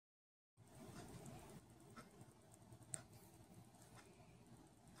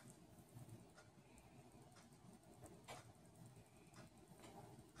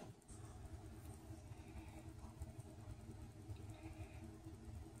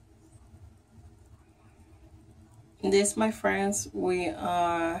This, my friends, we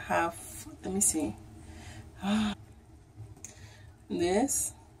have, let me see,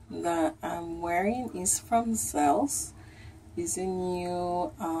 this that I'm wearing is from Zales. It's a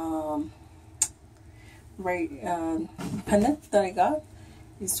new pendant that I got.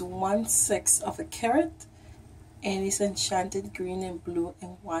 It's 1/6 of a carat, and it's enchanted green and blue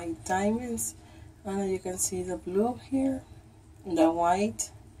and white diamonds. And you can see the blue here, the white,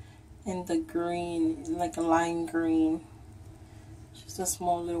 and the green, like a lime green. Just a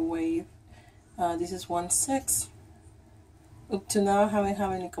small little wave. This is 1/6. Up to now, I haven't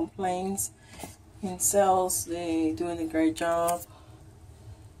had any complaints. In Zales, they doing a great job.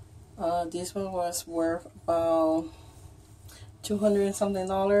 This one was worth about $200 and something.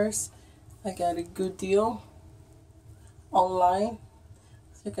 I got a good deal online.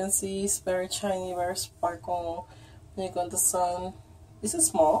 As you can see, it's very shiny, very sparkle. When you go in the sun, this is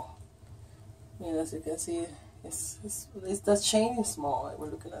small. You know, as you can see, it's the chain is small.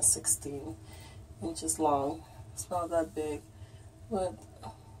 We're looking at 16 inches long. It's not that big, but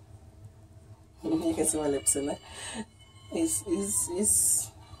you can see my lips in it. It's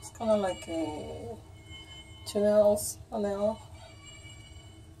kind of like a 2 nails, a nail,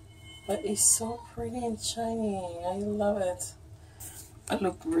 but it's so pretty and shiny. I love it. I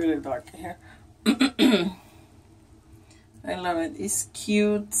look really dark here. I love it. It's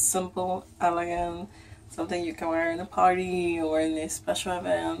cute, simple, elegant, something you can wear in a party or in a special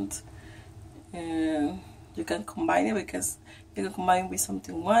event. And you can combine it because you can combine it with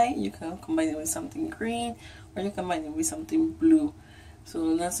something white, you can combine it with something green, or you can combine it with something blue.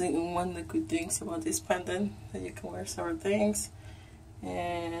 So that's one of the good things about this pendant, that you can wear several things.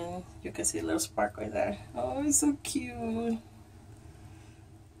 And you can see a little sparkle there. Oh, it's so cute.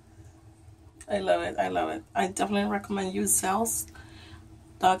 I love it. I love it. I definitely recommend you Zales.com.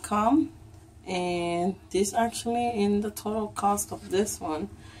 And this actually, in the total cost of this one,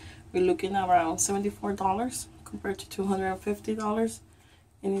 we're looking at around $74 compared to $250.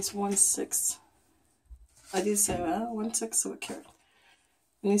 And it's 1/6. I did say that, 1/6 of a carat.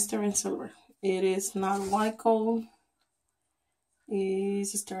 And it's sterling silver. It is not white gold.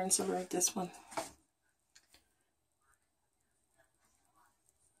 It's sterling silver, this one.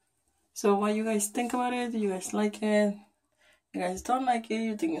 So what you guys think about it? Do you guys like it? You guys don't like it?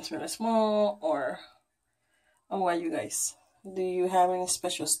 You think it's really small? Or what, you guys? Do you have any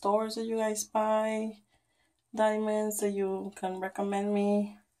special stores that you guys buy diamonds that you can recommend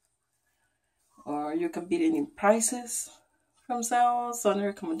me? Or you can beat any prices from Zales on the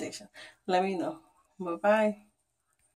recommendation? Let me know. Bye-bye.